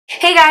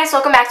Hey guys,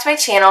 welcome back to my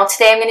channel.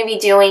 Today I'm going to be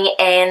doing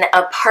an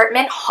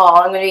apartment haul.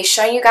 I'm going to be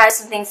showing you guys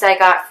some things that I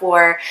got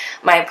for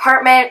my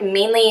apartment,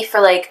 mainly for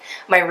like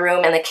my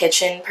room and the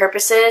kitchen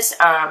purposes.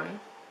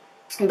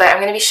 But I'm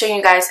going to be showing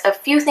you guys a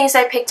few things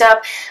I picked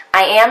up.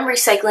 I am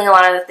recycling a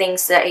lot of the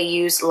things that I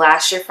used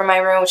last year for my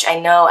room, which I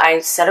know I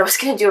said I was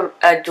going to do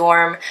a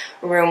dorm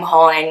room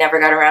haul and I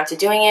never got around to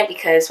doing it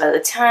because by the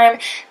time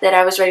that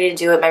I was ready to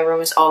do it, my room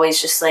was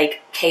always just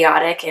like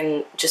chaotic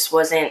and just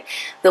wasn't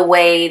the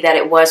way that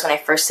it was when I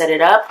first set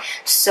it up.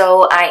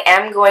 So I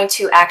am going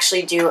to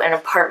actually do an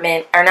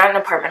apartment, or not an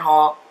apartment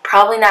haul,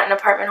 probably not an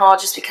apartment haul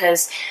just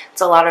because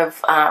it's a lot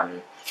of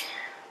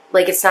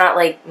like it's not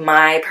like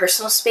my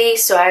personal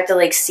space, so I have to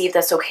like see if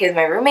that's okay with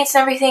my roommates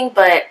and everything,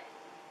 but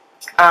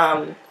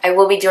I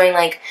will be doing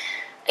like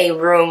a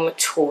room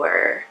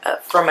tour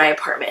for my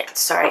apartment.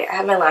 Sorry, I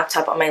had my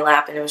laptop on my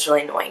lap and it was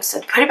really annoying, so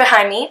I put it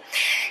behind me.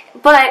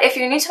 But if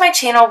you're new to my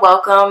channel,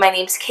 welcome. My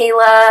name's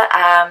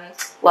Kayla.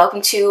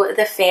 Welcome to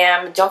the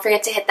fam. Don't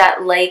forget to hit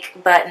that like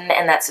button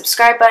and that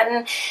subscribe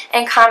button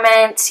and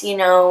comment, you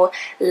know,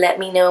 let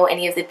me know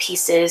any of the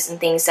pieces and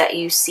things that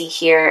you see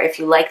here, if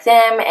you like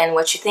them and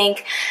what you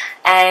think.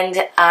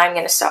 And I'm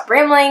going to stop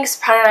rambling. It's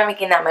probably not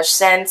making that much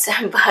sense,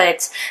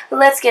 but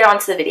let's get on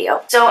to the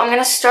video. So I'm going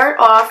to start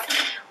off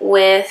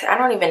with, I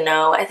don't even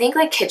know, I think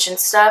like kitchen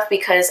stuff,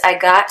 because I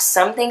got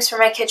some things for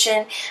my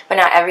kitchen, but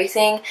not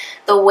everything.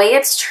 The way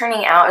it's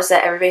turning out is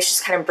that everybody's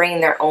just kind of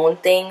bringing their own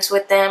things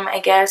with them, I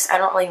guess. I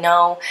don't really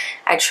know.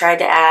 I tried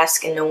to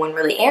ask and no one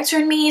really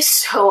answered me,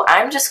 so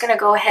I'm just going to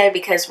go ahead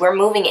because we're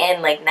moving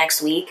in like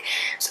next week.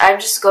 So I'm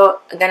just going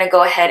to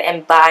go ahead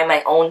and buy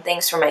my own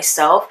things for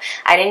myself.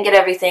 I didn't get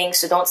everything,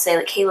 so don't say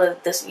like,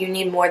 Kayla, you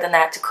need more than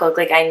that to cook.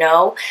 Like, I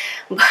know,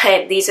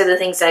 but these are the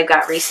things that I've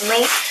got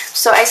recently.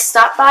 So I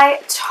stopped by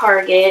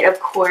Target, of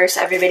course,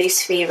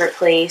 everybody's favorite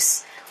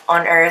place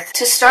on earth.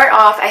 To start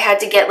off, I had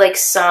to get like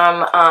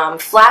some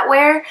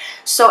flatware,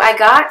 so I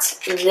got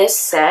this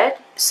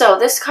set. So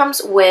this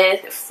comes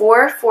with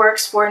 4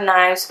 forks, 4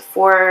 knives,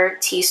 4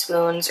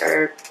 teaspoons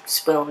or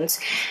spoons,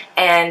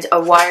 and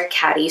a water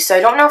caddy. So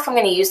I don't know if I'm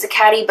going to use the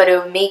caddy, but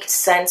it would make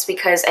sense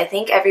because I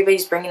think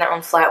everybody's bringing their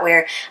own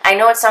flatware. I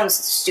know it sounds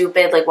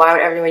stupid, like why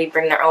would everybody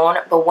bring their own?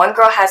 But one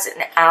girl has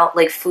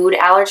like food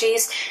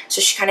allergies,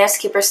 so she kind of has to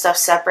keep her stuff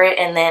separate,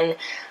 and then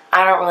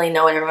I don't really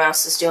know what everyone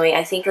else is doing.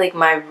 I think like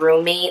my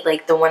roommate,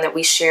 like the one that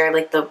we share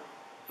like the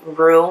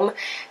room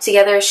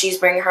together, she's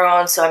bringing her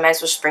own, so I might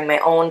as well just bring my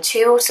own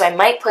too. So I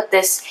might put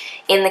this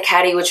in the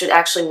caddy, which would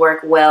actually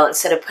work well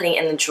instead of putting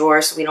it in the drawer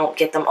so we don't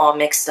get them all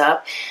mixed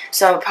up.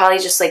 So I'll probably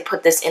just like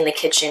put this in the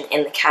kitchen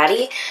in the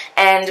caddy.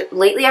 And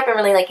lately I've been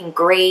really liking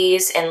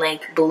grays and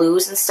like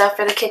blues and stuff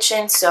for the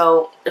kitchen,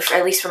 so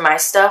at least for my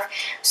stuff.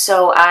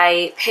 So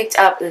I picked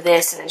up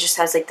this and it just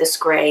has like this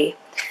gray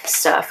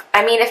stuff.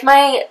 I mean, if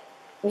my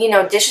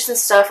dishes and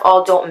stuff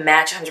all don't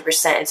match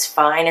 100%, it's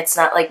fine. It's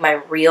not like my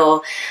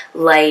real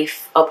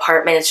life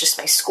apartment. It's just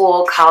my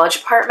school, college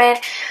apartment,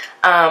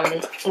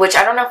 which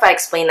I don't know if I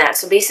explained that.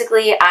 So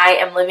basically, I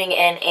am living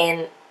in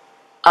an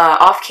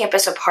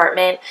off-campus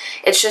apartment.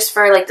 It's just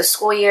for like the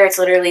school year. It's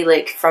literally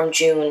like from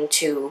June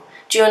to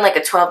June, like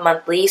a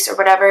 12-month lease or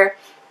whatever.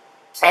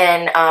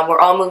 And we're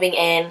all moving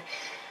in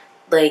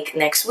like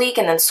next week,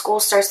 and then school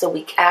starts the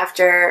week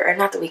after, or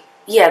not the week,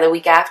 yeah, the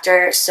week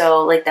after.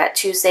 So like that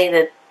Tuesday,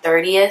 the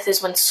 30th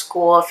is when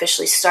school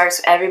officially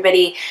starts.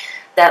 Everybody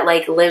that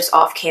like lives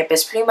off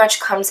campus pretty much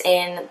comes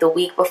in the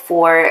week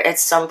before at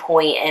some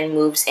point and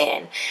moves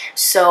in.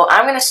 So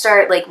I'm gonna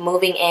start like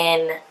moving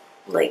in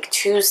like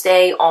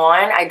Tuesday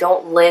on. I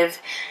don't live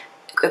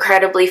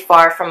incredibly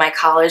far from my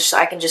college, so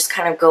I can just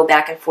kind of go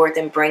back and forth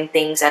and bring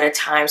things at a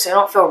time, so I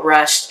don't feel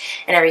rushed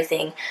and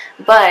everything.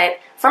 But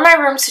for my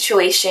room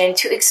situation,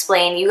 to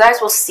explain, you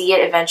guys will see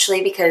it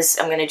eventually because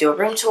I'm going to do a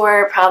room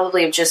tour,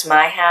 probably of just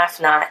my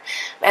half, not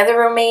my other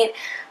roommate,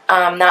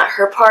 not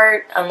her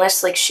part,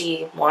 unless like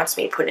she wants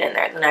me to put it in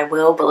there, then I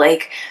will, but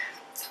like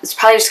it's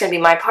probably just going to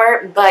be my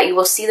part. But you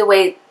will see the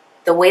way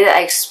that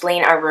I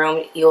explain our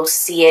room, you'll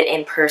see it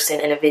in person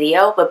in a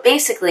video. But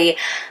basically,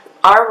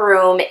 our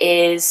room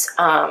is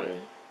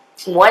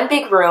one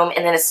big room,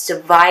 and then it's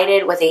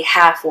divided with a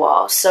half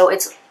wall. So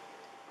it's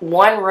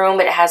one room,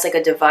 but it has like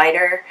a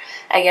divider,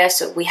 I guess.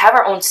 So we have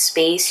our own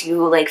space.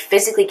 You like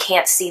physically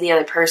can't see the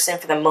other person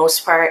for the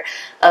most part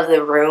of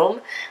the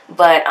room,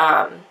 but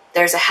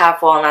there's a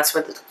half wall, and that's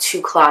where the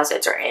 2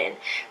 closets are in.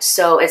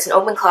 So it's an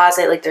open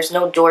closet, like there's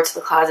no door to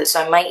the closet,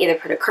 so I might either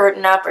put a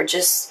curtain up or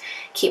just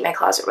keep my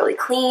closet really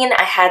clean.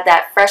 I had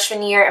that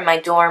freshman year in my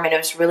dorm, and it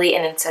was really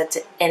an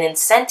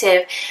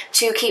incentive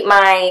to keep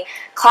my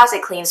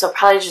closet clean, so I'll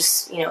probably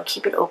just,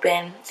 keep it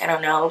open. I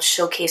don't know,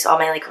 showcase all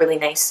my like really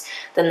nice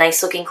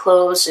looking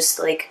clothes, just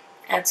like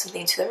add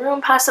something to the room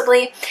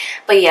possibly.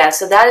 But yeah,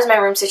 so that is my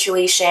room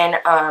situation.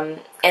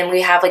 And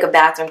we have like a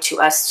bathroom to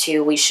us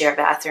too. We share a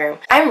bathroom.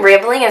 I'm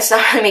rambling, it's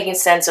not really making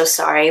sense, so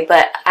sorry.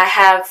 But I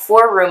have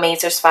 4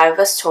 roommates. There's 5 of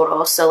us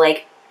total. So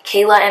like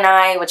Kayla and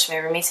I, which my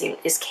roommate's name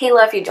is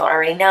Kayla, if you don't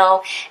already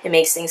know. It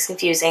makes things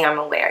confusing, I'm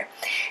aware.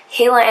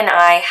 Kayla and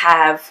I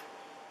have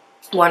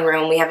one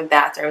room. We have a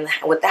bathroom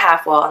with the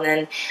half wall,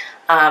 and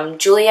then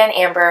Julia and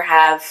Amber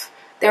have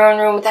their own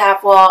room with the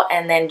half wall,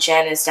 and then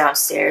Jen is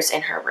downstairs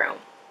in her room,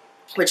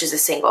 which is a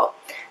single.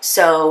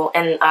 So,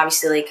 and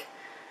obviously, like,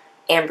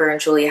 Amber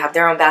and Julia have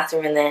their own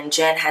bathroom, and then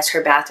Jen has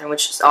her bathroom,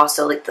 which is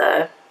also like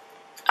the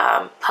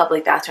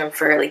public bathroom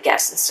for like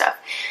guests and stuff.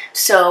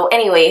 So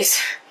anyways,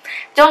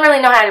 don't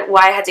really know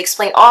why I had to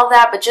explain all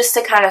that, but just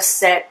to kind of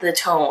set the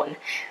tone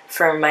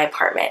for my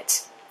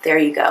apartment. There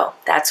you go.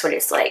 That's what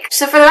it's like.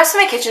 So for the rest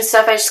of my kitchen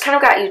stuff, I just kind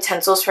of got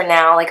utensils for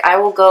now. Like, I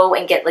will go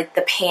and get like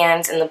the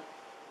pans and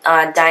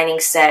the dining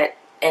set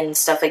and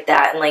stuff like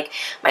that, and like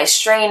my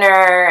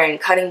strainer and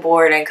cutting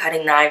board and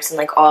cutting knives and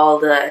like all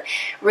the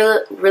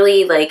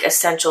really like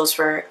essentials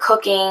for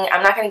cooking.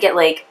 I'm not going to get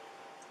like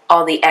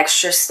all the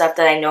extra stuff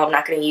that I know I'm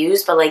not going to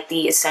use, but like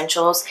the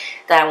essentials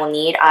that I will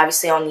need.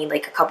 Obviously I'll need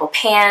like a couple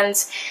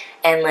pans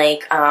and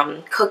like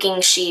cooking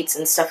sheets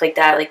and stuff like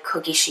that, like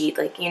cookie sheet,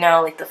 like, you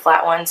know, like the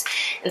flat ones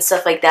and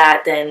stuff like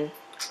that. Then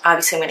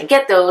obviously I'm going to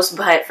get those,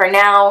 but for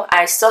now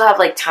I still have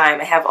like time.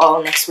 I have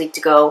all next week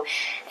to go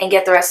and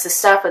get the rest of the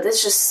stuff, but this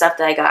is just stuff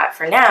that I got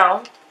for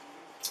now.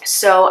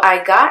 So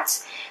I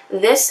got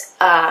this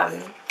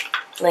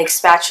like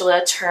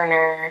spatula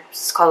turner.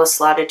 It's called a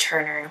slotted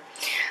turner.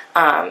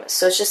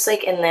 So it's just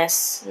like in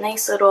this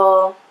nice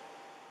little,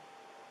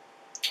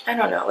 I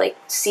don't know, like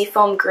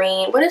seafoam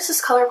green. What is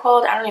this color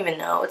called? I don't even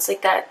know. It's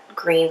like that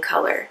green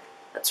color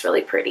that's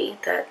really pretty.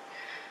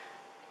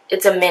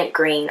 It's a mint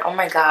green. Oh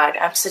my god,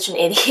 I'm such an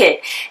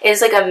idiot.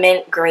 It's like a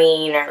mint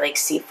green or like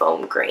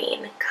seafoam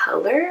green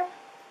color.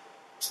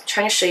 I'm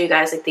trying to show you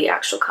guys like the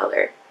actual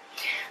color.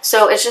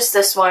 So it's just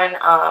this one,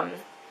 and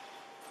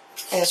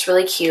it's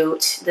really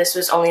cute. This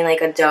was only like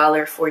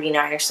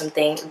 $1.49 or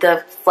something.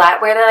 The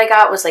flatware that I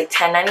got was like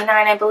 $10.99,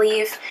 I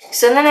believe.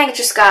 So then I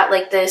just got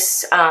like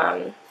this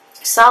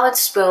solid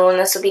spoon.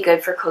 This will be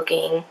good for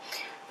cooking.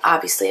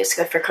 Obviously it's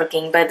good for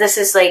cooking, but this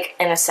is like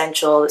an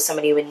essential that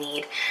somebody would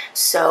need.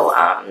 So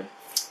it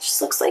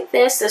just looks like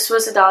this. This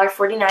was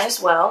 $1.49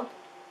 as well.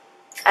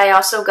 I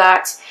also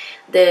got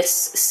this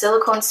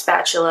silicone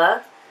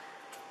spatula,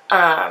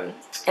 and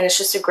it's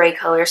just a gray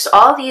color. So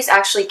all of these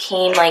actually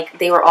came, like,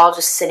 they were all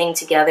just sitting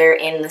together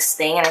in this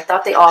thing, and I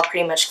thought they all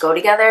pretty much go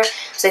together.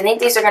 So I think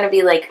these are going to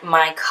be like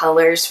my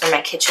colors for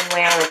my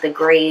kitchenware, like the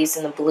grays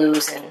and the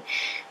blues and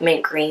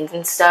mint greens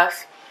and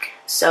stuff.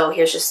 So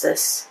here's just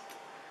this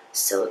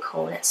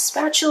silicone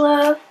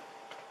spatula.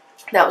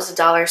 That was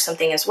 $1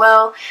 something as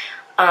well.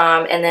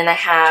 And then I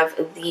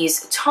have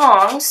these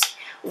tongs,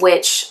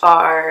 which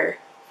are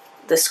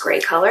this gray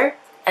color,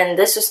 and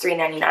this was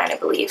 $3.99, I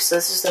believe. So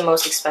this is the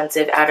most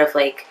expensive out of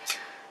like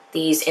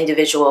these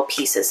individual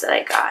pieces that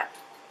I got.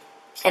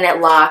 And it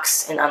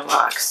locks and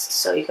unlocks,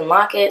 so you can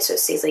lock it so it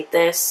stays like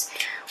this,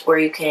 or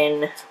you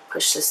can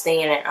push this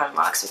thing and it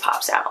unlocks and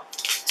pops out.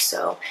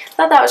 So I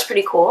thought that was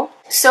pretty cool.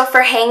 So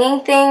for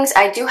hanging things,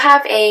 I do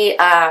have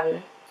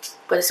a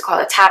what is it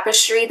called, a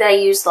tapestry that I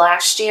used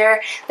last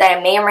year that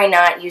I may or may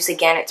not use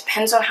again. It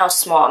depends on how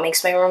small it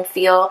makes my room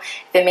feel.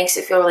 If it makes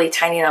it feel really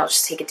tiny, then I'll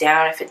just take it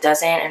down. If it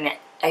doesn't and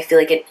I feel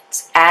like it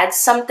adds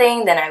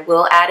something, then I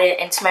will add it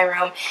into my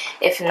room.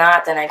 If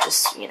not, then I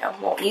just, you know,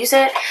 won't use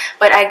it.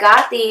 But I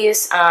got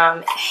these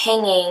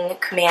hanging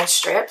command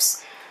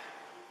strips.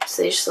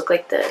 So they just look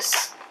like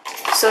this.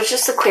 So it's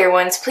just the clear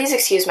ones. Please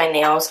excuse my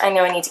nails. I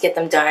know I need to get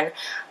them done.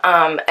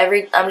 I'm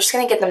just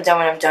going to get them done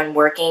when I'm done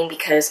working,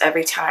 because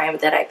every time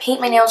that I paint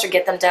my nails or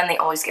get them done, they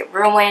always get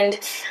ruined.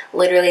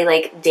 Literally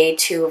like day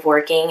 2 of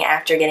working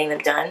after getting them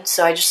done.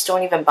 So I just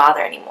don't even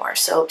bother anymore.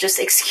 So just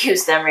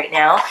excuse them right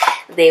now.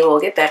 They will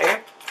get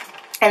better.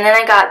 And then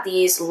I got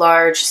these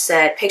large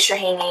set picture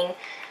hanging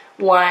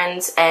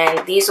ones,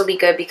 and these will be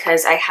good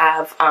because I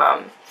have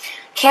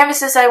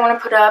canvases I want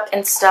to put up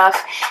and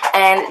stuff.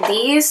 And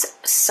these,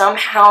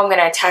 somehow I'm going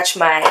to attach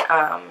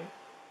my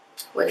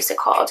what is it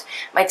called,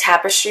 my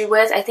tapestry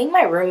with. I think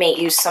my roommate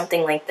used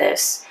something like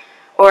this.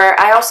 Or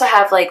I also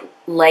have like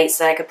lights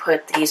that I could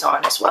put these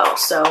on as well.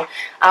 So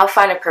I'll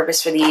find a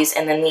purpose for these,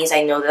 and then these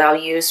I know that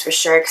I'll use for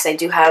sure, because I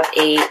do have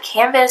a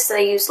canvas that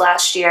I used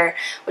last year,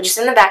 which is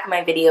in the back of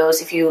my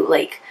videos. If you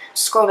like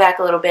scroll back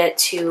a little bit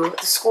to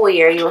the school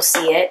year, you will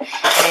see it.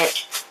 And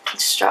it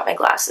just dropped my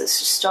glasses,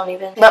 just don't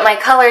even. But my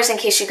colors, in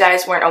case you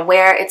guys weren't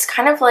aware, it's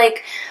kind of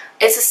like,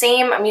 it's the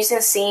same, I'm using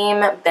the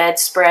same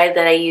bedspread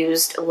that I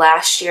used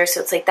last year,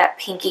 so it's like that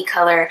pinky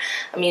color.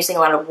 I'm using a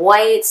lot of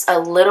whites, a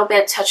little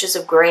bit touches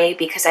of gray,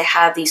 because I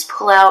have these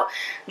pull-out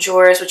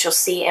drawers, which you'll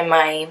see in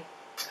my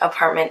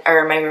apartment,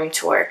 or my room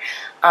tour,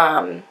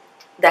 that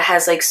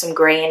has like some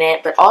gray in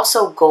it, but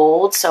also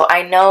gold. So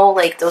I know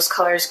like those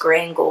colors,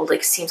 gray and gold,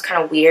 like seems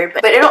kind of weird,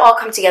 but it'll all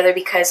come together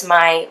because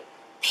my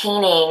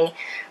painting,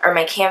 or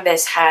my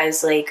canvas,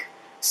 has like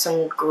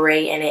some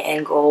gray in it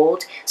and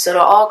gold, so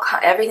it'll all,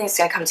 everything's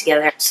gonna come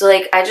together. So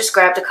like I just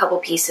grabbed a couple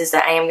pieces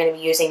that I am gonna be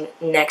using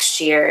next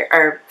year,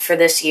 or for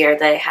this year,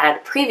 that I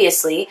had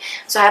previously.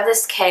 So I have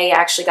this K, I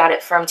actually got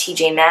it from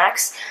TJ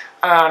Maxx.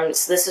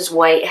 So this is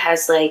white, it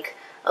has like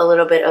a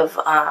little bit of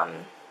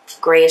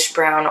grayish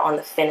brown on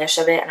the finish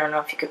of it. I don't know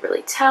if you could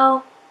really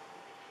tell.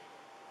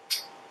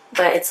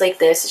 but it's like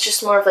this. It's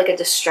just more of like a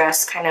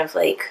distressed kind of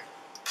like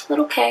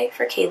little K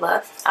for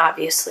Kayla,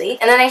 obviously.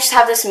 And then I just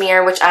have this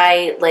mirror, which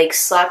I like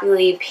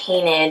sloppily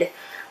painted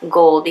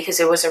gold because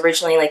it was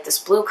originally like this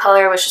blue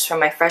color, which is from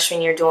my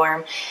freshman year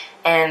dorm.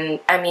 And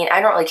I mean, I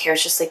don't really care.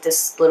 It's just like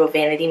this little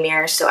vanity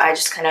mirror. So I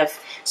just kind of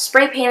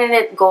spray painted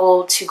it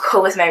gold to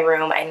go with my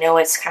room. I know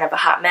it's kind of a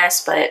hot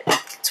mess, but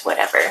it's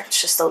whatever.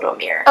 It's just a little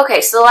mirror. Okay,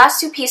 so the last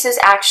two pieces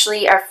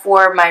actually are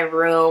for my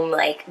room,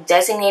 like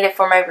designated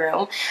for my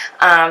room.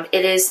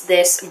 It is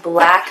this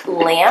black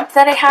lamp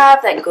that I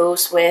have that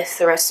goes with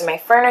the rest of my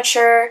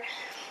furniture.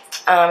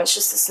 It's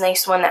just this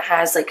nice one that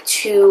has like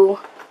two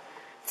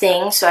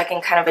things so I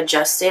can kind of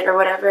adjust it or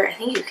whatever. I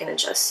think you can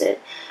adjust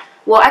it.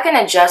 Well, I can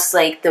adjust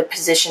like the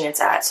position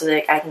it's at so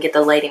that I can get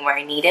the lighting where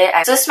I need it.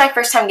 So this is my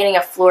first time getting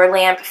a floor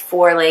lamp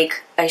for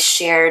like a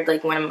shared,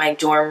 like one of my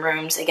dorm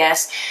rooms, I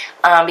guess,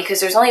 because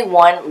there's only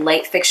one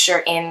light fixture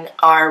in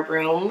our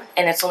room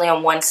and it's only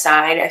on one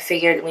side. I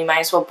figured we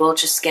might as well both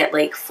just get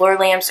like floor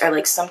lamps or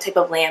like some type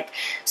of lamp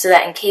so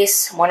that in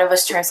case one of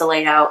us turns the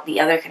light out, the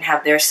other can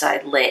have their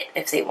side lit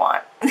if they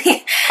want.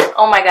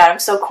 Oh my god, I'm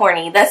so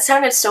corny. That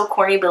sounded so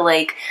corny, but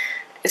like,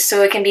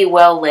 so it can be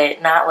well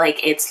lit, not like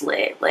it's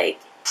lit, like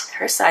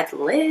her side's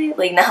lit,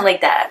 like not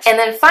like that. And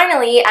then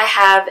finally I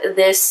have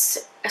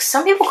this,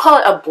 some people call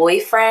it a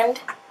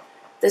boyfriend,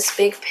 this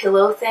big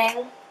pillow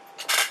thing.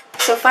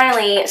 So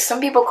finally,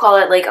 some people call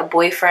it like a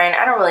boyfriend,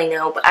 I don't really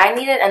know, but I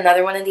needed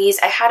another one of these.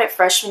 I had it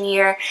freshman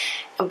year,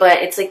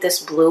 but it's like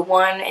this blue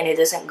one and it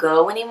doesn't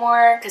go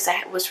anymore because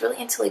I was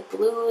really into like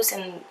blues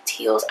and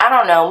teals. I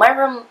don't know, my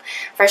room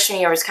freshman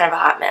year was kind of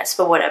a hot mess,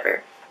 but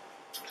whatever.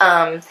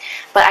 But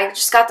I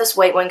just got this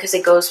white one because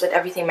it goes with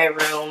everything in my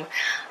room.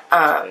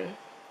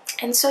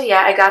 And so yeah,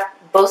 I got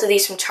both of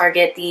these from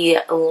Target. The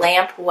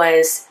lamp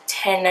was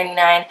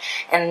 $10.99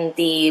 and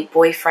the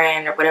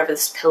boyfriend or whatever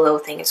this pillow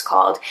thing is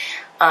called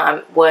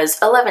was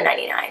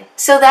 $11.99.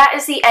 So that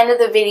is the end of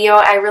the video.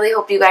 I really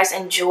hope you guys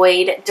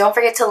enjoyed. Don't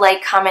forget to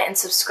like, comment, and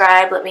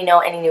subscribe. Let me know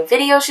any new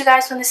videos you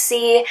guys want to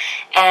see,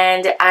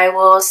 and I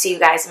will see you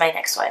guys in my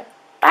next one.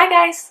 Bye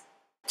guys!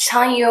 I'm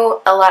telling you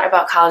a lot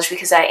about college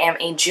because I am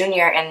a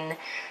junior in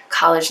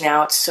college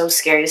now. It's so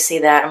scary to say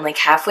that. I'm like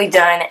halfway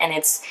done and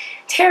it's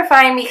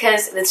terrifying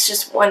because it's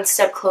just one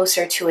step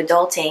closer to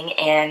adulting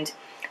and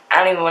I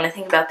don't even want to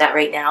think about that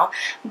right now.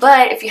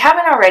 But if you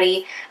haven't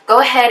already, go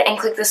ahead and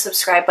click the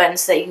subscribe button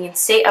so that you can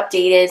stay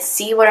updated,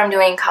 see what I'm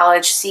doing in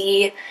college,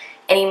 see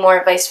any more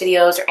advice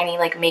videos or any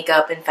like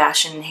makeup and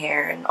fashion and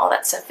hair and all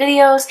that stuff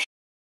videos.